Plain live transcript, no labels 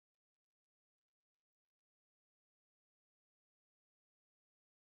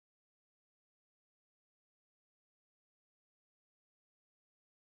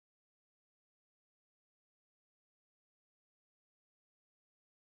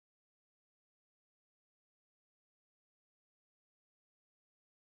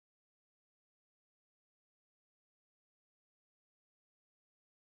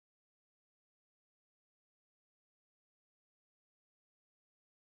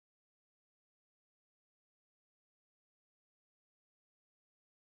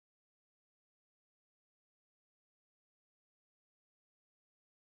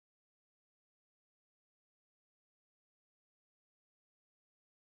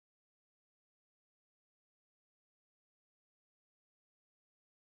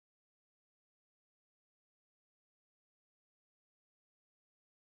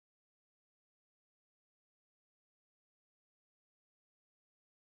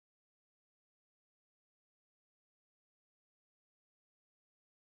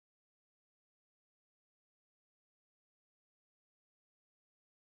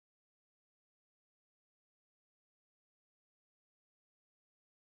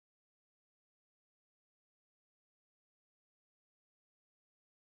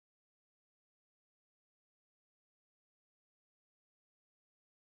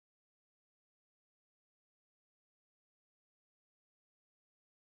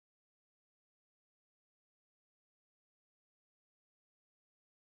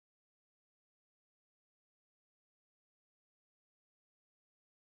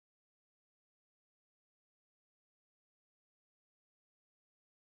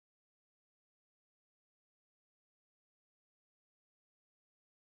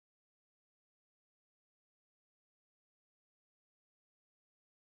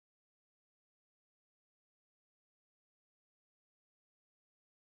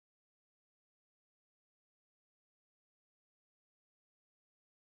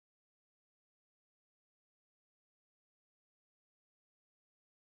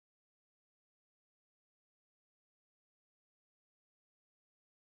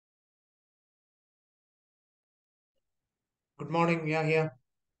Good morning. Yeah, here.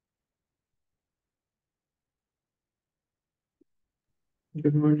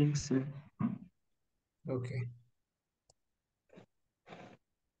 Good morning, sir. Okay.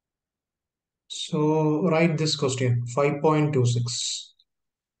 So write this question 5.26.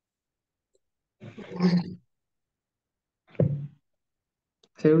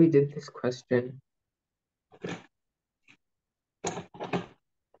 So we did this question.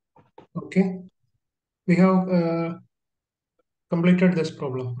 Okay. We have completed this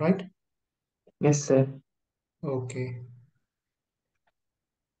problem, right? Yes, sir. Okay.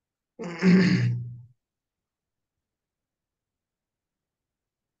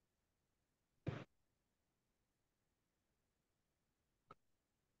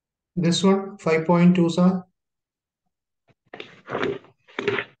 This one 5.27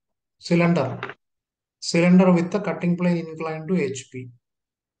 cylinder. Cylinder with the cutting plane inclined to HP.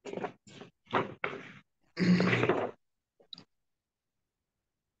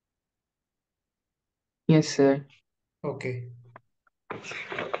 Yes, sir. Okay.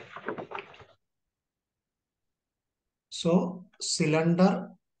 So cylinder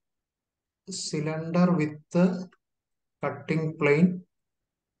with the cutting plane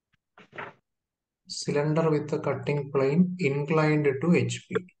inclined to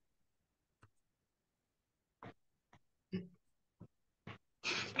HP.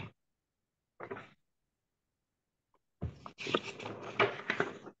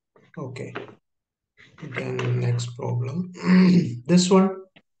 Okay. Then next problem. This one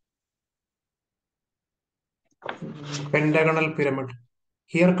pentagonal pyramid.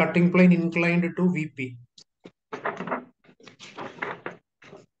 Here cutting plane inclined to VP.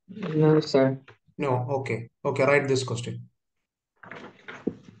 No, sir. No, okay. Okay, write this question.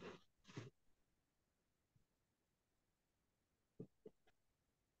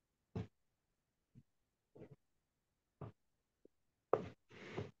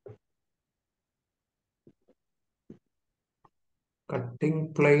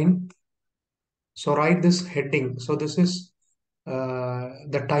 Cutting plane. So write this heading. So this is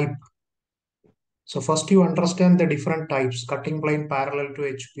the type. So first you understand the different types. Cutting plane parallel to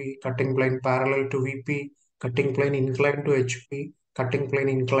HP, cutting plane parallel to VP, cutting plane inclined to HP, cutting plane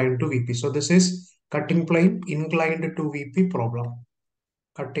inclined to VP. So this is cutting plane inclined to VP problem.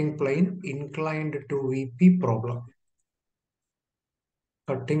 Cutting plane inclined to VP problem.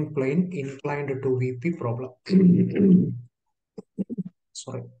 Cutting plane inclined to VP problem.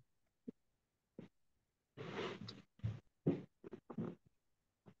 Sorry.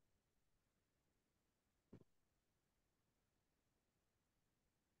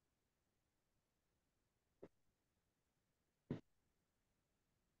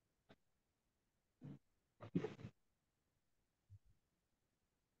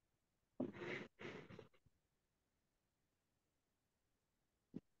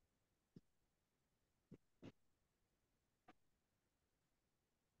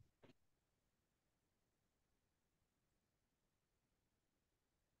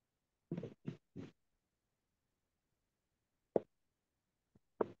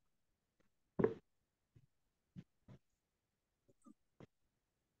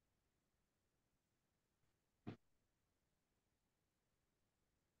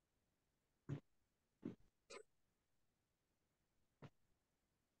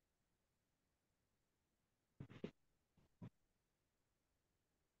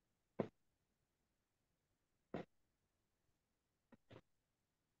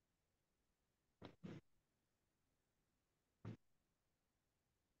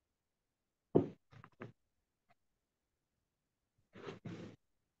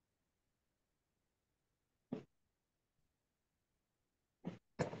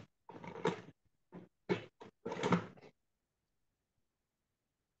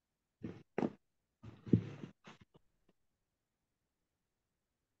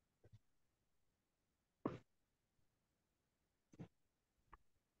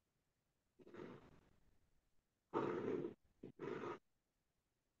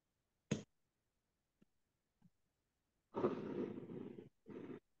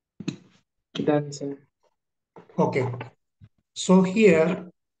 Done, sir. Okay. So here,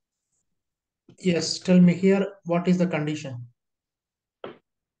 yes, tell me here, what is the condition?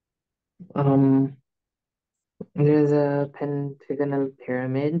 There's a pentagonal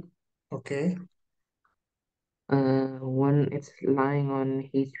pyramid. Okay. It's lying on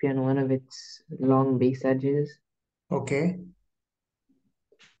HP on one of its long base edges. Okay.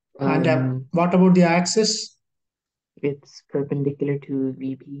 And Um, what about the axis? it's perpendicular to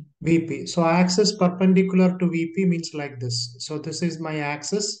VP. VP. So axis perpendicular to VP means like this. So this is my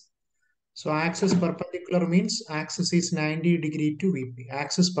axis. So axis perpendicular means axis is 90 degree to VP.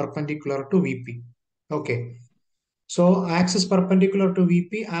 Axis perpendicular to VP. Okay. So axis perpendicular to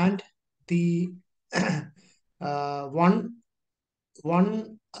VP and the one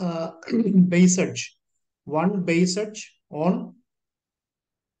base edge, one base edge on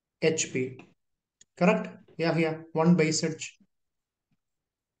HP. Correct? Yeah, yeah. One base edge.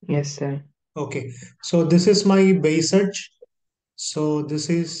 Yes, sir. Okay. So this is my base edge. So this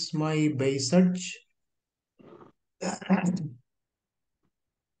is my base edge.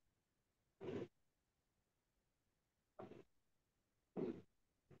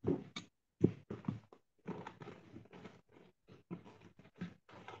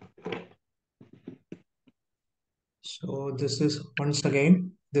 So this is once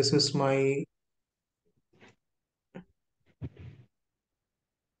again, this is my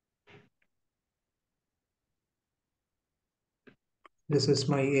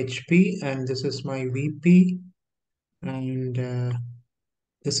HP and this is my VP and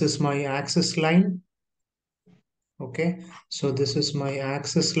this is my axis line. Okay, so this is my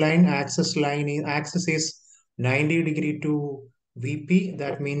axis line. Axis is 90 degree to VP.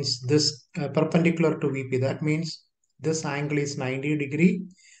 That means this perpendicular to VP. That means this angle is 90 degree,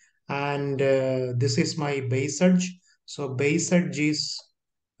 and this is my base edge. So base edge is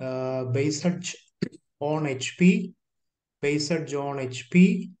base edge on HP. Base edge on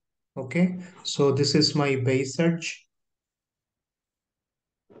HP. Okay, so this is my base edge.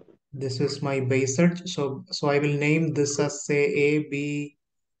 This is my base edge. So I will name this as say A B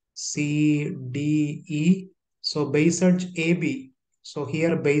C, D, E. So base edge AB. So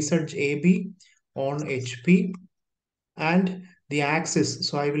here base edge AB on HP and the axis.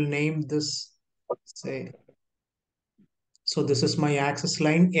 So I will name this, say, so this is my axis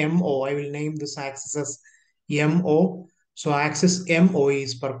line MO. I will name this axis as MO. So axis MO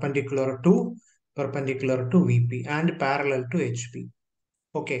is perpendicular to VP and parallel to HP.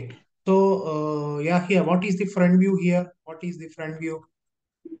 Okay. So yeah, here, what is the front view here? What is the front view?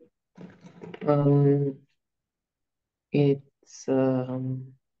 Um, it's a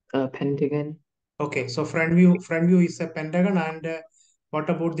pentagon, Okay, so front view is a pentagon, and what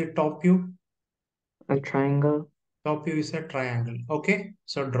about the top view? a triangle. Top view is a triangle. Okay,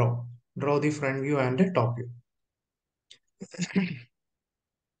 so draw the front view and the top view.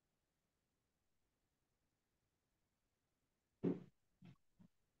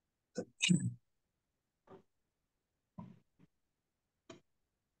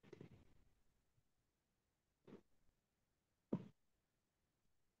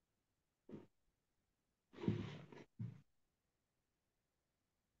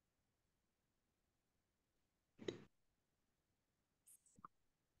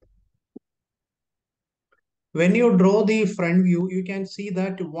 When you draw the front view, you can see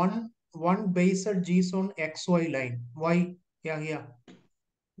that one base edge is on XY line. Why? Yeah, yeah.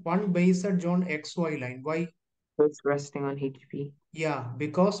 One base edge on XY line. Why? So it's resting on HP. Yeah,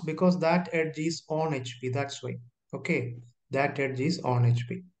 because that edge is on HP. That's why. Okay, that edge is on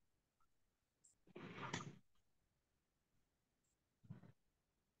HP.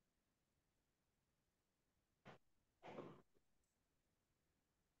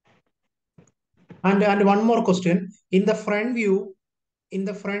 And one more question. In the front view,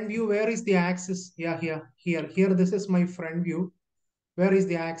 where is the axis? Yeah, here. This is my front view. Where is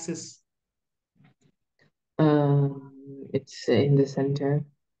the axis? It's in the center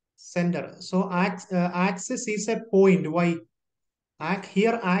Center. So axis is a point. Why?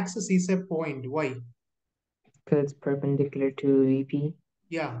 Here axis is a point. Why? because it's perpendicular to VP.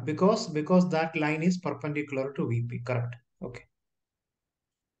 Yeah, because that line is perpendicular to VP. Correct. Okay.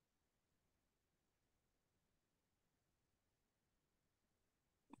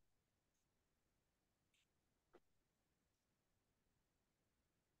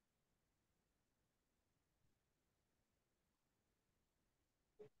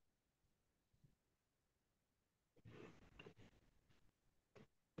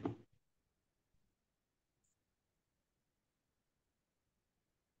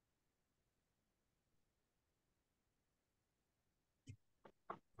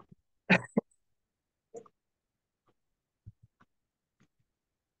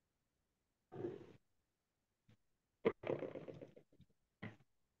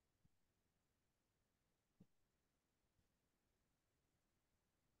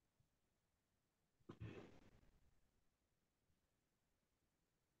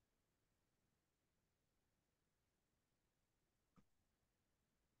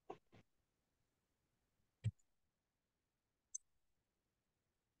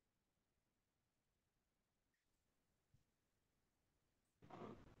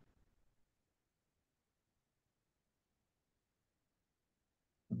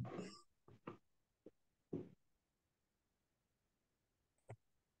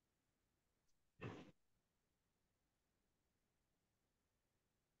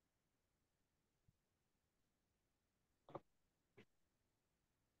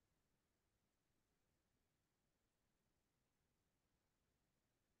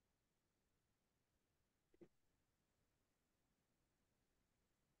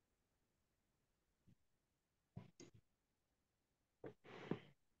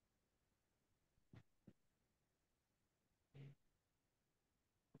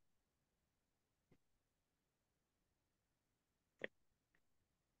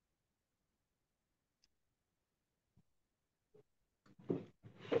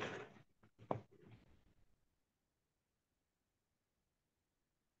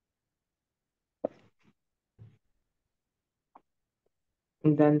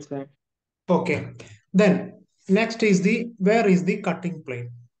 Done, sir. Okay. Then next is where is the cutting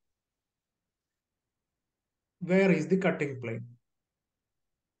plane? Where is the cutting plane?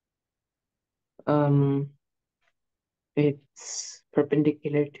 It's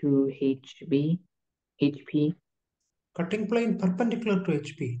perpendicular to HP. Cutting plane perpendicular to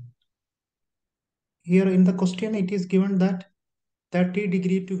HP. Here in the question it is given that 30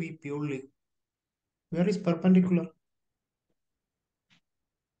 degree to VP only. Where is perpendicular?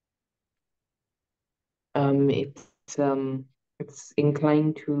 It's it's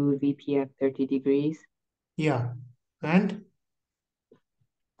inclined to VP at 30 degrees, Yeah. And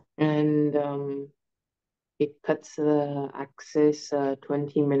and it cuts the axis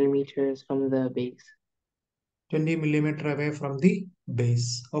 20 millimeters from the base. 20 millimeter away from the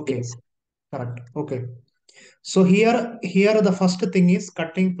base. Okay. Base. Correct. Okay. So here the first thing is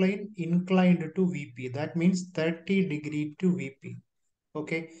cutting plane inclined to VP. That means 30 degree to VP.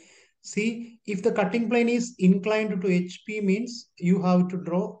 Okay. See, if the cutting plane is inclined to HP means you have to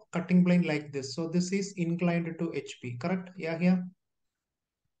draw cutting plane like this. So this is inclined to HP. Correct? Yeah, here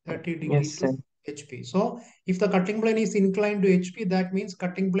 30 degree Yes, to sir. HP. So if the cutting plane is inclined to HP, that means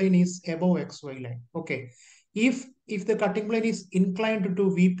cutting plane is above XY line. Okay. If the cutting plane is inclined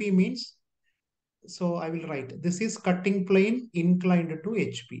to VP means, so I will write this is cutting plane inclined to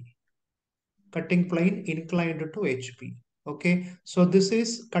HP. Cutting plane inclined to HP. Okay. So this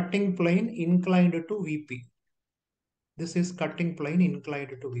is cutting plane inclined to VP. This is cutting plane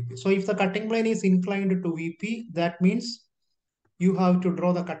inclined to VP. So if the cutting plane is inclined to VP, that means you have to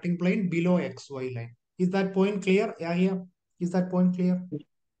draw the cutting plane below XY line. Is that point clear? Yeah, yeah. Is that point clear?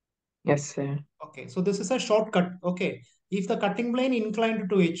 Yes, sir. Okay, so this is a shortcut. Okay, if the cutting plane inclined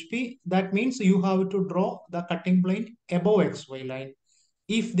to HP, that means you have to draw the cutting plane above XY line.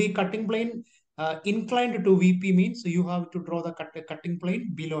 If the cutting plane inclined to VP means you have to draw the cutting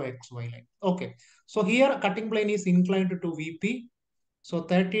plane below XY line. Okay, so here cutting plane is inclined to VP. So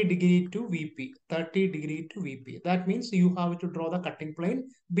 30 degree to VP, 30 degree to VP. That means you have to draw the cutting plane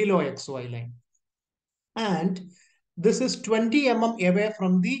below XY line. And this is 20 mm away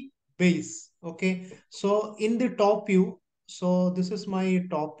from the base. Okay. So in the top view, so this is my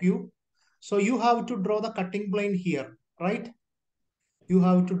top view. So you have to draw the cutting plane here, right? You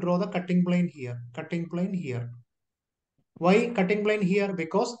have to draw the cutting plane here, cutting plane here. Why cutting plane here?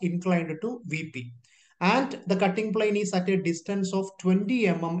 Because inclined to VP. And the cutting plane is at a distance of 20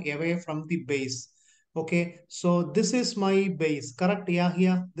 mm away from the base. Okay, so this is my base, correct? Yeah,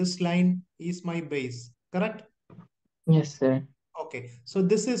 here, this line is my base, correct? Yes, sir. Okay, so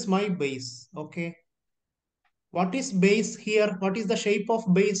this is my base. Okay, what is base here? What is the shape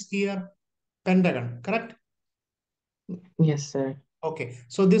of base here? Pentagon, correct? Yes, sir. Okay,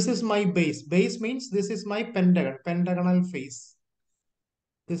 so this is my base. Base means this is my pentagon, pentagonal face.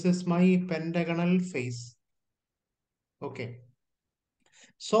 This is my pentagonal face. Okay.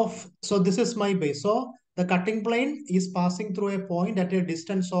 So this is my base. So the cutting plane is passing through a point at a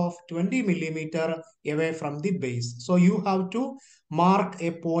distance of 20 millimeter away from the base. So you have to mark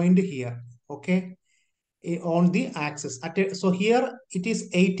a point here, okay, on the axis. So here it is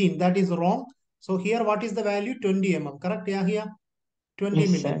 18. That is wrong. So here what is the value? 20 mm. Correct? Yeah, here 20 Yes,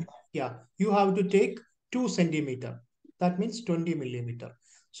 sir. millimeter. Yeah, you have to take 2 centimeter. That means 20 millimeter.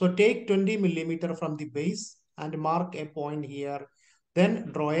 So take 20 millimeter from the base and mark a point here.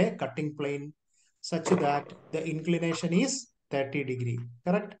 Then draw a cutting plane such that the inclination is 30 degree.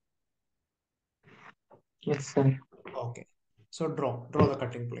 Correct? Yes, sir. Okay. So draw the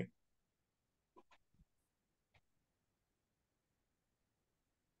cutting plane.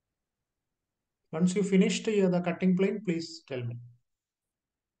 Once you finished the cutting plane, please tell me.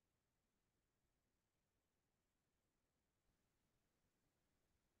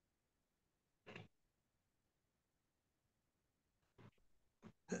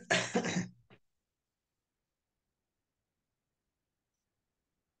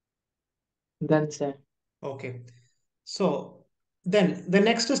 Done, sir. Okay. So then the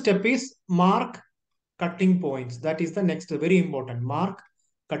next step is mark cutting points. That is the next, very important. Mark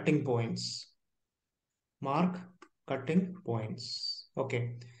cutting points. Mark cutting points.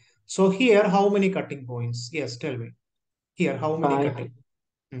 Okay. So here, how many cutting points? Yes, tell me. Here, how many 5. cutting?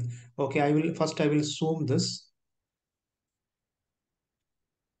 Hmm. Okay, I will zoom this.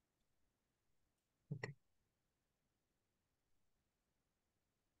 Okay.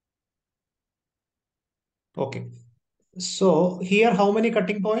 Okay. So here, how many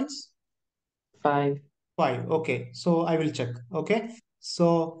cutting points? 5. 5. Okay. So I will check. Okay.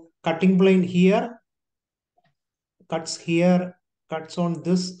 So cutting plane here, cuts here, cuts on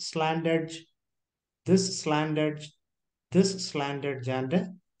this slant edge, this slant edge, this slant edge and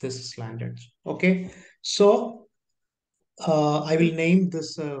this slant edge. Okay, so I will name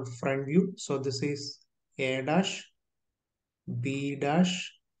this front view. So this is A dash, B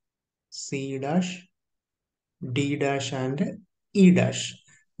dash, C dash, D dash, and E dash.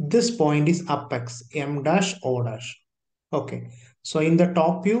 This point is apex, M dash, O dash. Okay, so in the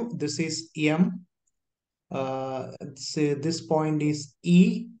top view, this is M. Say this point is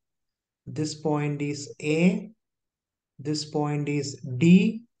E. This point is A. This point is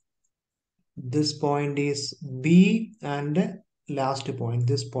D. This point is B, and last point,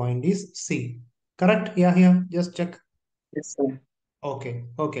 this point is C. Correct? Yeah, here, just check. Yes, sir. Okay,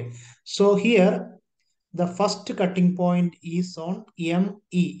 okay. So here, the first cutting point is on ME.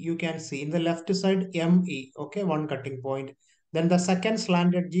 You can see in the left side, ME. Okay, one cutting point. Then the second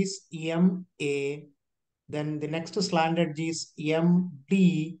slant edge is MA. Then the next slant edge is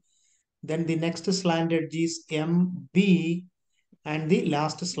MD. Then the next slant edge is MB. And the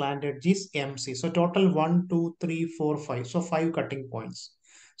last slant edge is MC. So total 1, 2, 3, 4, 5. So 5 cutting points.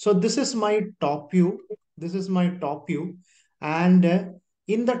 So this is my top view. This is my top view. And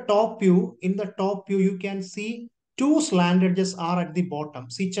in the top view, you can see two slant edges are at the bottom.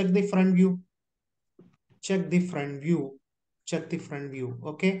 See, check the front view. Check the front view. Check the front view.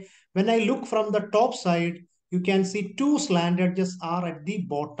 Okay. When I look from the top side, you can see two slant edges are at the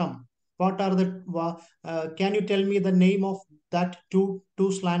bottom. What are the, can you tell me the name of that two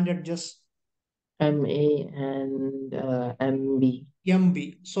slant edges? MA and MB.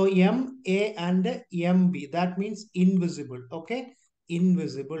 MB. So MA and MB, that means invisible. Okay.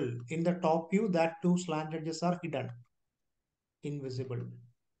 Invisible. In the top view, that two slant edges are hidden. Invisible.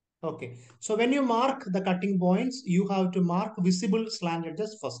 Okay. So when you mark the cutting points, you have to mark visible slant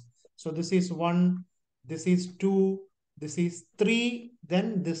edges first. So this is 1, this is 2, this is 3,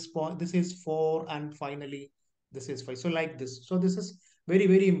 then this point, this is 4, and finally this is 5. So like this. So this is very,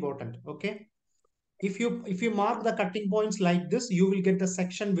 very important. Okay. If you mark the cutting points like this, you will get the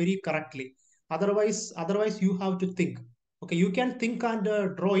section very correctly. Otherwise you have to think. Okay, you can think and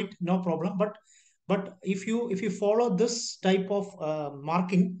draw it, no problem. But if you follow this type of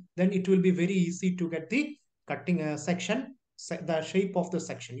marking, then it will be very easy to get the cutting section, the shape of the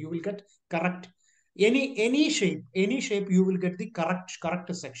section. You will get correct any shape. You will get the correct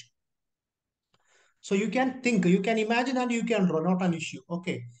section. So you can think, you can imagine, and you can draw, not an issue.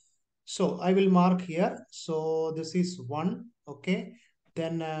 Okay. So I will mark here. So this is 1. Okay.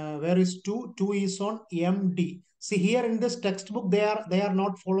 Then where is 2? 2 is on MD. See here in this textbook, they are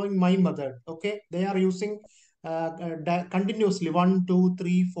not following my method. Okay. They are using continuously 1, 2,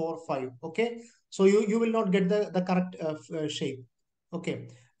 3, 4, 5. Okay. So you will not get the correct shape. Okay.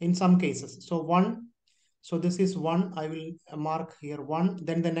 In some cases. So 1. So this is 1. I will mark here 1.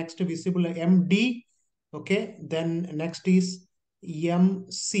 Then the next visible MD. Okay. Then next is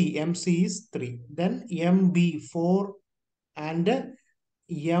MC. MC is 3. Then MB 4 and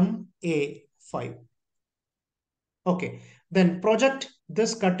MA 5. Okay. Then project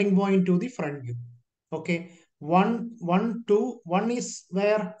this cutting point to the front view. Okay. 1, 1, 2. 1 is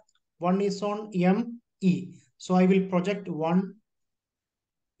where? 1 is on ME. So I will project 1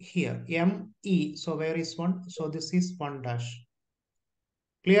 here. ME. So where is 1? So this is 1 dash.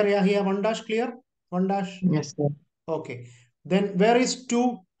 Clear? Yeah, here 1 dash clear? 1 dash. Yes, sir. Okay. Then where is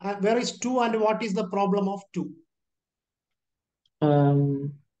 2? Where is 2 and what is the problem of 2?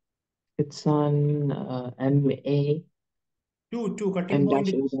 Um, it's on MA, 2, cutting M point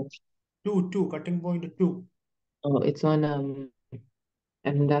dash A dash. 2, cutting point 2. Oh, it's on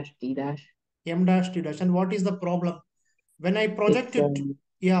M dash D dash. M dash T dash. And what is the problem? When I project It's it,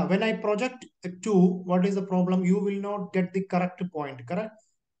 yeah, when I project 2, what is the problem? You will not get the correct point, correct?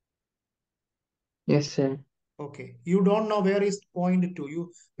 yes, sir. Okay. You don't know where is point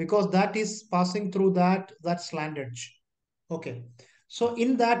 2. Because that is passing through that slant edge. Okay. So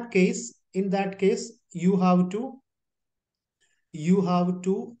in that case, you have to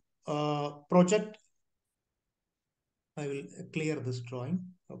project. I will clear this drawing.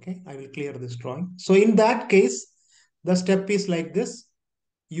 Okay, I will clear this drawing. So in that case, the step is like this.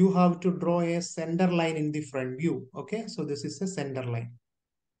 You have to draw a center line in the front view. Okay, so this is a center line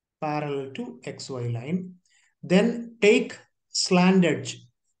parallel to XY line. Then take slant edge,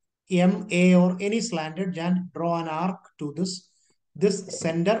 MA or any slant edge, and draw an arc to this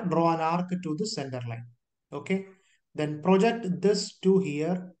center, draw an arc to the center line. Okay, then project this to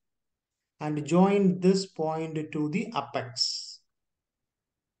here and join this point to the apex.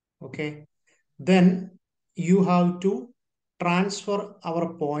 Okay, then you have to transfer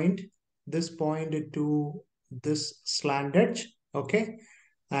our point, this point to this slant edge. Okay,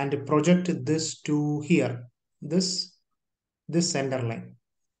 and project this to here, this this center line.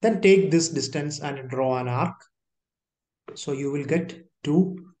 Then take this distance and draw an arc. So you will get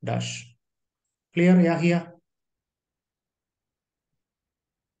 2 dash. Clear? Yeah, here.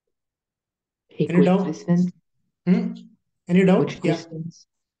 Take Any which doubt? distance? Any doubt? Which Yeah. distance?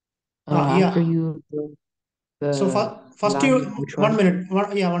 Yeah. After you draw So the first you, line, which 1 one? minute.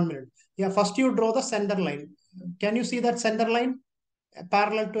 1 minute. Yeah, first you draw the center line. Can you see that center line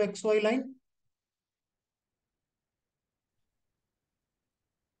parallel to XY line?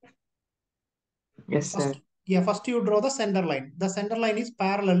 Yes, First, sir. yeah, first you draw the center line. The center line is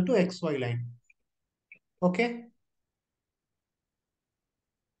parallel to XY line. Okay.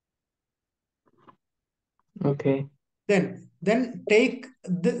 Okay. Then take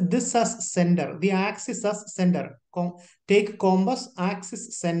this as center, the axis as center. Take compass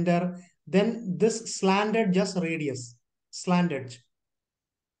axis center. Then this slanted just radius. Slanted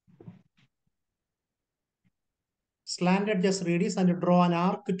just radius and draw an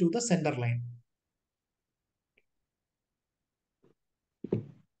arc to the center line.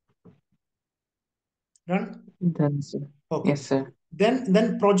 Done? Done, sir. Okay. Yes, sir.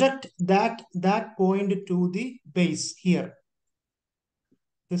 Then project that point to the base here.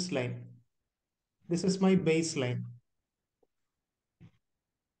 This line. This is my baseline.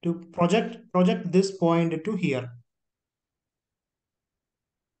 To project this point to here.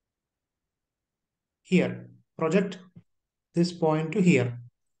 Here. Project this point to here.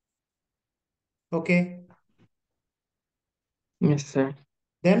 Okay. Yes, sir.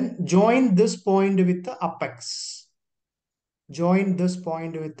 Then join this point with the apex. Join this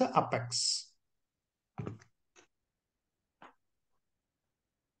point with the apex.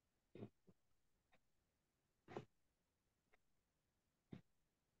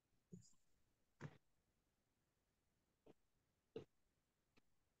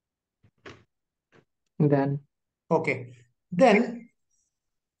 Done. Okay. Then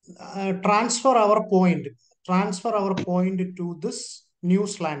transfer our point to this new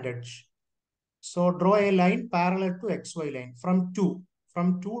slant edge. So draw a line parallel to XY line from 2.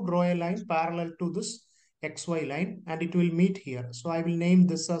 From 2, draw a line parallel to this XY line and it will meet here. So I will name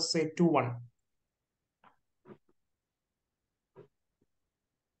this as say 2, 1.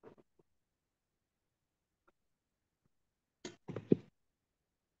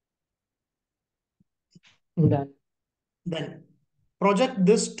 Done. Then project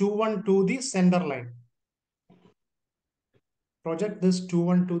this 2, 1 to the center line. Project this 2,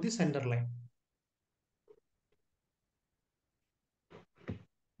 1 to the center line.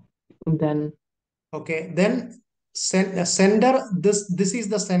 Done. Okay, then sender, this is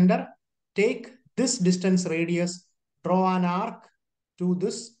the sender. Take this distance radius, draw an arc to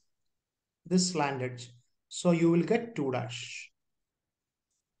this slant edge. So you will get 2 dash.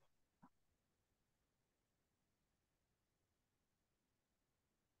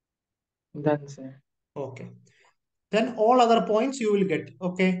 Done, sir. Okay. Then all other points you will get.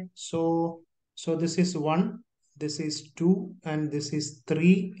 Okay. So this is 1, this is 2, and this is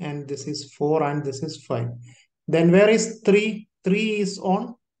 3, and this is 4, and this is 5. Then where is 3? 3 is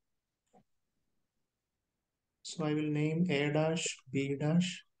on. So I will name A dash, B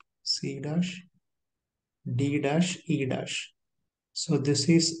dash, C dash, D dash, E dash. So this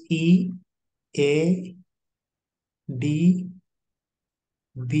is E, A, D,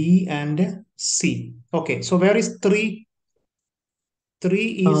 B, and C. Okay. So where is 3? 3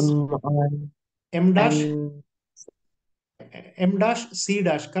 is On M dash, M. M dash, C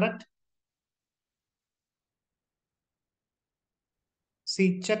dash, correct?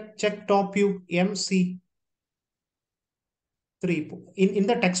 See, check top view, MC 3. In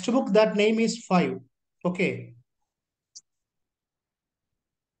the textbook, that name is 5. Okay.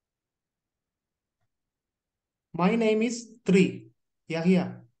 My name is 3. Yeah,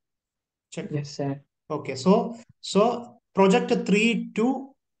 here. Check. Yes, sir. Okay. So project 3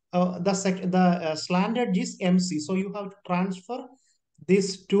 to the slant edge is MC. So you have to transfer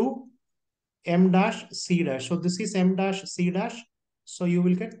this to M dash C dash. So this is M dash C dash. So you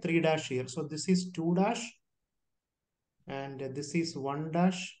will get 3 dash here. So this is 2 dash. And this is 1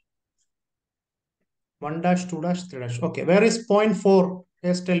 dash. 1 dash, 2 dash, 3 dash. Okay, where is point 4?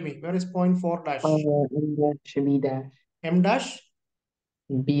 Yes, tell me. Where is point 4 dash? M dash, B dash. M dash?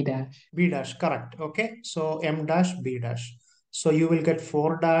 B dash. B dash, correct. Okay, so M dash, B dash. So you will get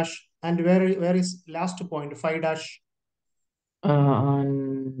 4 dash. And where is last point? 5 dash?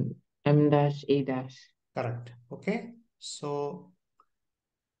 On M dash, A dash. Correct. Okay, so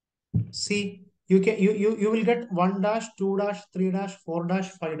see, you will get 1 dash, 2 dash, 3 dash, 4 dash,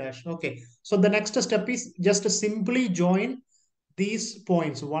 5 dash. Okay, so the next step is just simply join these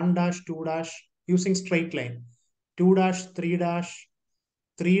points 1 dash, 2 dash using straight line. 2 dash, 3 dash,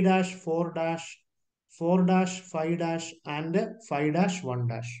 3 dash, 4 dash, 4 dash, 5 dash, and 5 dash, 1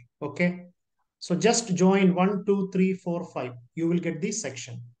 dash. Okay. So just join 1, 2, 3, 4, 5. You will get this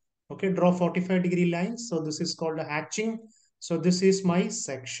section. Okay. Draw 45-degree lines. So this is called a hatching. So this is my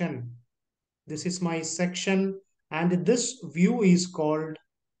section. This is my section. And this view is called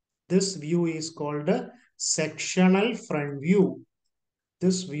a sectional front view.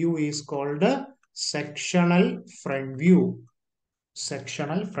 This view is called a sectional front view.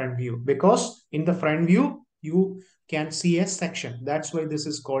 Sectional front view, because in the front view you can see a section. That's why this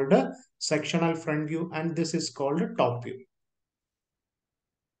is called a sectional front view, and this is called a top view.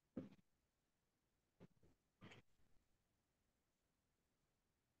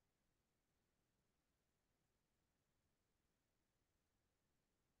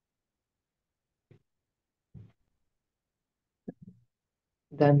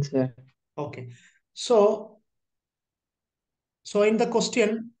 Done, sir. Okay. So in the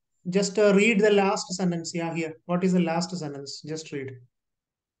question, just read the last sentence. Yeah, here. What is the last sentence? Just read.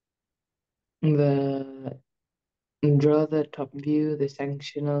 The Draw the top view, the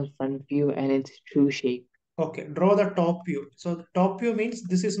sectional front view, and its true shape. Okay, draw the top view. So the top view means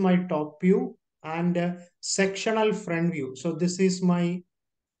this is my top view, and sectional front view. So this is my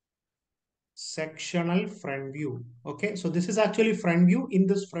sectional front view. Okay, so this is actually front view. In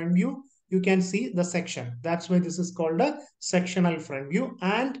this front view, you can see the section. That's why this is called a sectional front view,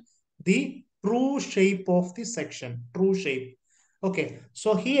 and the true shape of the section. True shape. Okay,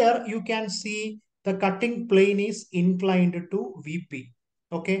 so here you can see the cutting plane is inclined to VP.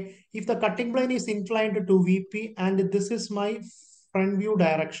 Okay, if the cutting plane is inclined to VP, and this is my front view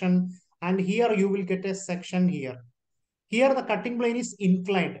direction, and here you will get a section here. Here the cutting plane is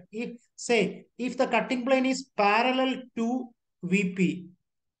inclined. If the cutting plane is parallel to VP,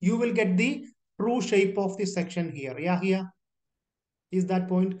 you will get the true shape of the section here. Yeah, here. Is that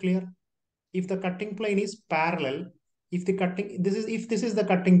point clear? If the cutting plane is parallel, if this is the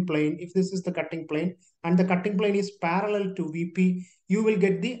cutting plane, if this is the cutting plane, and the cutting plane is parallel to VP, you will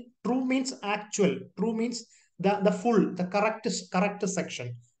get the true means actual. True means the full, the correct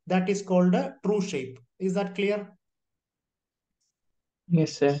section. That is called a true shape. Is that clear?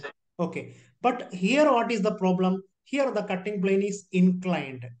 Yes, sir. Okay, but here what is the problem? Here the cutting plane is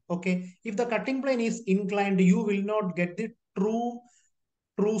inclined. Okay, if the cutting plane is inclined, you will not get the true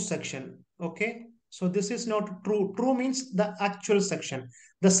section. Okay, so this is not true. True means the actual section.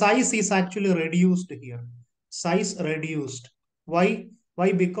 The size is actually reduced here. Size reduced. Why?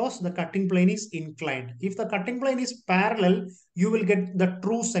 Why? Because the cutting plane is inclined. If the cutting plane is parallel, you will get the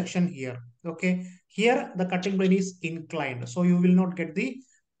true section here. Okay, here the cutting plane is inclined, so you will not get the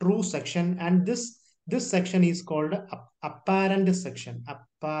true section, and this section is called apparent section.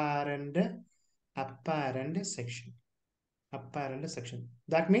 Apparent section. Apparent section.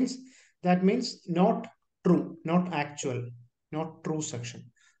 That means not true, not actual, not true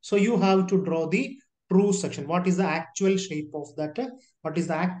section. So you have to draw the true section. What is the actual shape of that? What is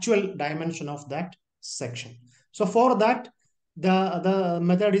the actual dimension of that section? So for that, the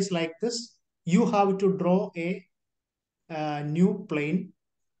method is like this. You have to draw a new plane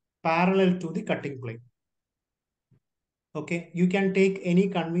parallel to the cutting plane. Okay, you can take any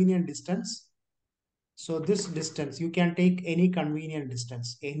convenient distance. So this distance, you can take any convenient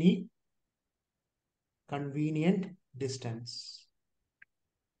distance, any convenient distance,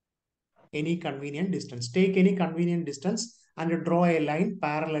 any convenient distance. Take any convenient distance and draw a line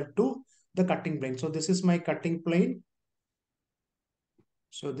parallel to the cutting plane. So this is my cutting plane.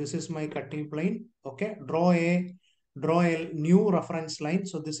 So this is my cutting plane. Okay, draw a new reference line.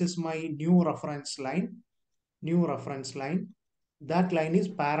 So this is my new reference line. New reference line. That line is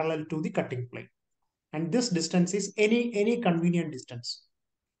parallel to the cutting plane, and this distance is any convenient distance.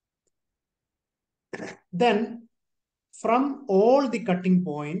 Then from all the cutting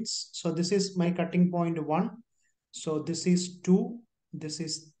points, so this is my cutting point 1, so this is 2, this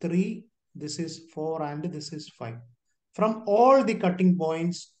is 3, this is 4, and this is 5. From all the cutting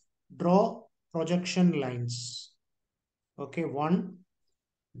points, draw projection lines. Okay, 1,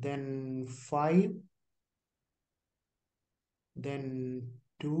 then 5, then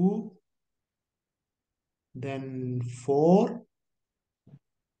 2, then 4,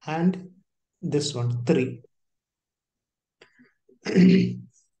 and this one 3.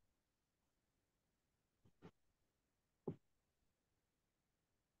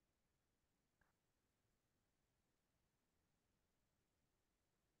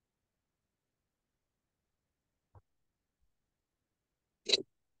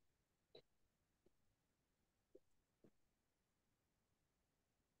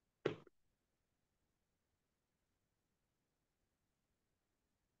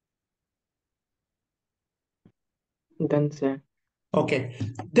 Done, sir. Okay.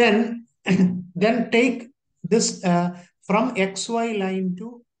 Then, then take this from XY line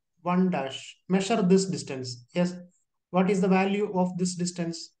to 1 dash. Measure this distance. Yes. What is the value of this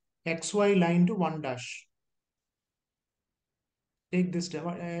distance? XY line to 1 dash. Take this.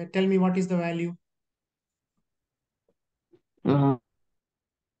 Tell me what is the value? Uh,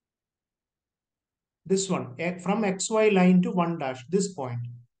 This one. From XY line to 1 dash. This point.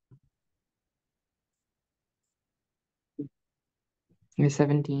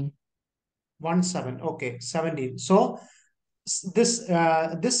 17. 1 7. Okay. 17. So this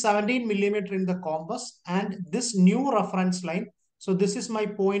 17 millimeter in the compass and this new reference line. So this is my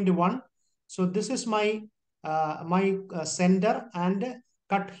point 1. So this is my center, and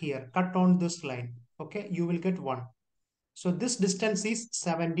cut here, cut on this line. Okay, you will get 1. So this distance is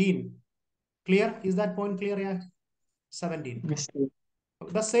 17. Clear? Is that point clear? Yeah, 17. Yes, sir.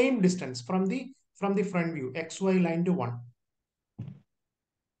 The same distance from the front view, XY line to 1.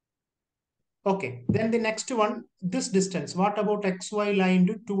 Okay, then the next one, this distance. What about XY line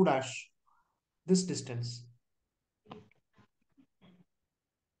to 2 dash? This distance.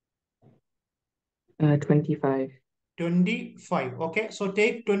 25. 25. Okay, so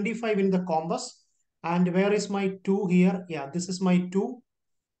take 25 in the compass. And where is my 2 here? Yeah, this is my 2.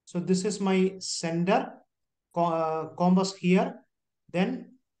 So this is my center, compass here.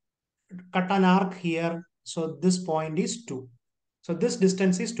 Then cut an arc here. So this point is 2. So this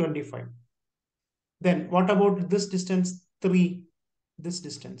distance is 25. Then what about this distance? 3. This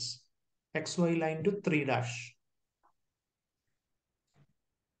distance. XY line to 3 dash.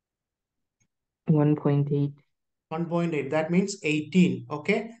 1.8. 1.8. That means 18.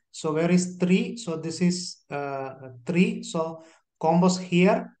 Okay. So where is 3? So this is 3. So compass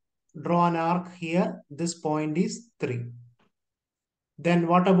here. Draw an arc here. This point is 3. Then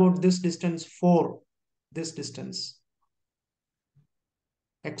what about this distance? 4. This distance.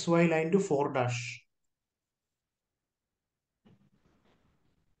 XY line to 4 dash.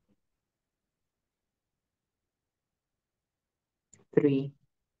 3.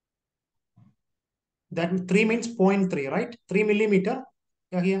 That 3 means 0.3, right? 3 millimeter.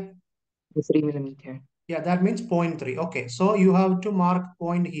 Yeah, here. 3 millimeter. Yeah, that means 0.3. Okay. So you have to mark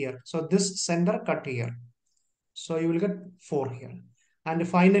point here. So this center cut here. So you will get 4 here. And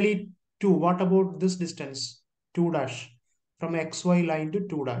finally 2. What about this distance? 2 dash. From XY line to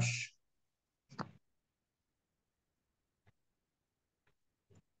 2 dash.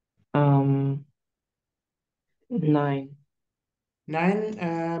 9.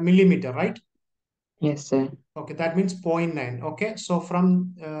 9 millimeter, right? Yes, sir. Okay, that means 0.9. Okay, so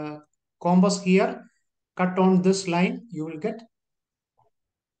from compass here, cut on this line, you will get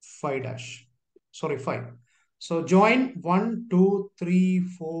 5 dash. Sorry, 5. So join 1, 2, 3,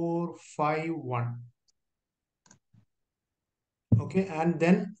 4, 5, 1. Okay, and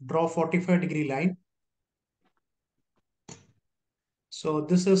then draw 45-degree line. So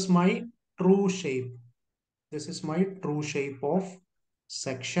this is my true shape. This is my true shape of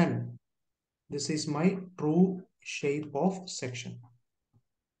section. This is my true shape of section.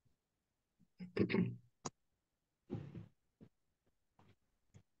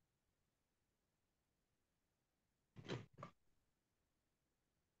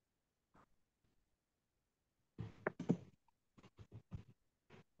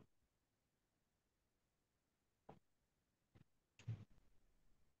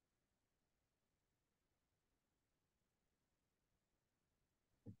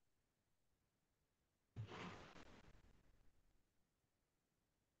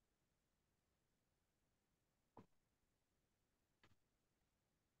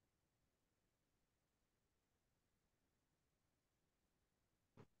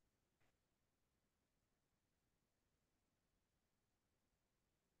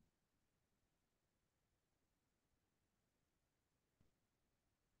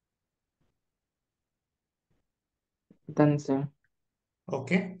 Done, sir.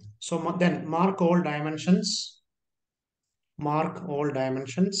 Okay, so then mark all dimensions. Mark all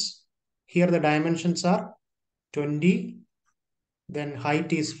dimensions. Here the dimensions are 20, then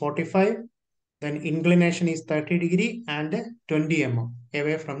height is 45, then inclination is 30-degree and 20 mm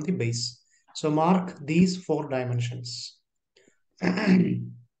away from the base. So mark these 4 dimensions.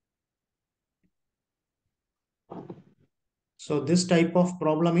 So this type of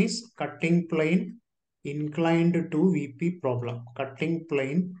problem is cutting plane inclined to VP problem. Cutting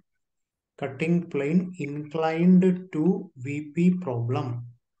plane inclined to VP problem.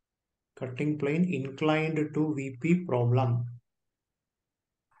 Cutting plane inclined to VP problem.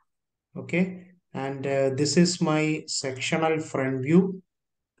 Okay, and this is my sectional front view.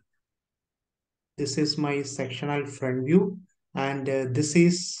 This is my sectional front view, and this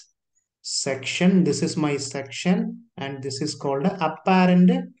is section. This is my section, and this is called a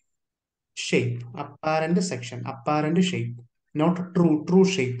apparent shape, apparent section, apparent shape, not true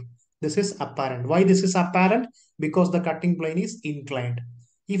shape. This is apparent. Why this is apparent? Because the cutting plane is inclined.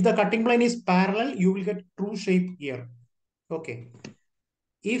 If the cutting plane is parallel, you will get true shape here. Okay.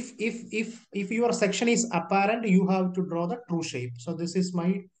 If your section is apparent, you have to draw the true shape. So this is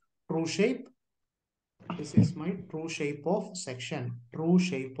my true shape. This is my true shape of section. True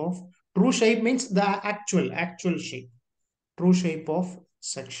shape means the actual shape. True shape of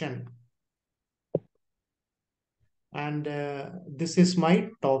section. And this is my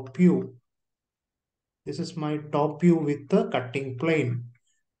top view. This is my top view with the cutting plane.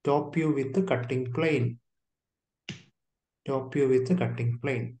 Top view with the cutting plane. Top view with the cutting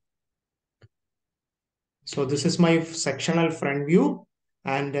plane. So this is my sectional front view,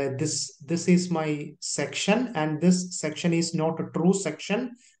 and this is my section, and this section is not a true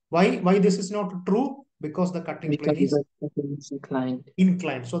section. Why this is not true? Because the cutting plane Because is the cutting is inclined.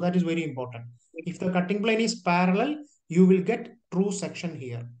 inclined. So that is very important. If the cutting plane is parallel, you will get true section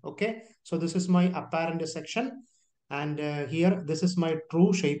here. Okay. So this is my apparent section, and here this is my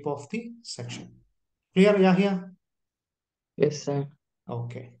true shape of the section. Clear, Yahya? Yes, sir.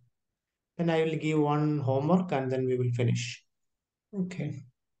 Okay. Then I will give one homework and then we will finish. Okay.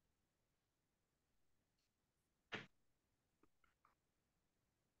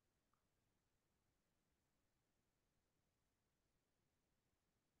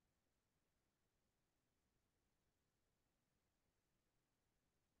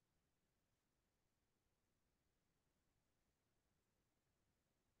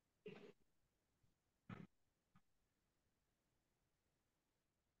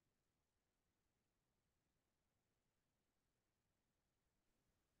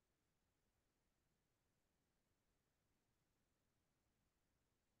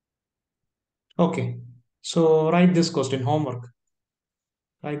 Okay. So write this question, homework.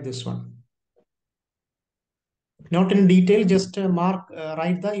 Write this one. Not in detail, just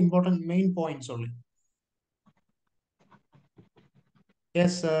write the important main points only.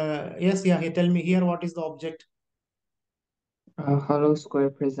 Yes, yes, yeah. Tell me here what is the object? A hollow square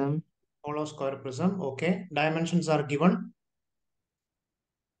prism. Hollow square prism. Okay. Dimensions are given.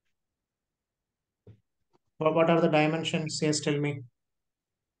 What are the dimensions? Yes, tell me.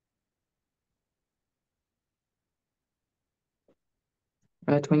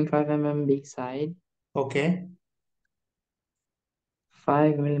 25 mm base side. Okay.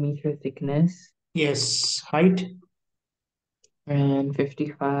 5 millimeter thickness. Yes. Height. And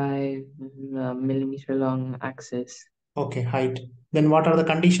 55 millimeter long axis. Okay. Height. Then what are the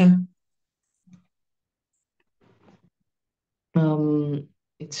condition?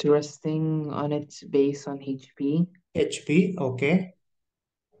 It's resting on its base on HP. HP. Okay.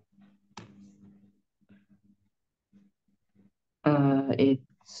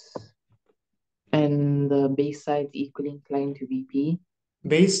 It's and the base side equally inclined to VP.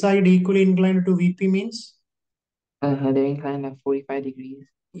 Base side equally inclined to VP means? They're inclined at 45 degrees.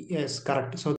 Yes, correct. So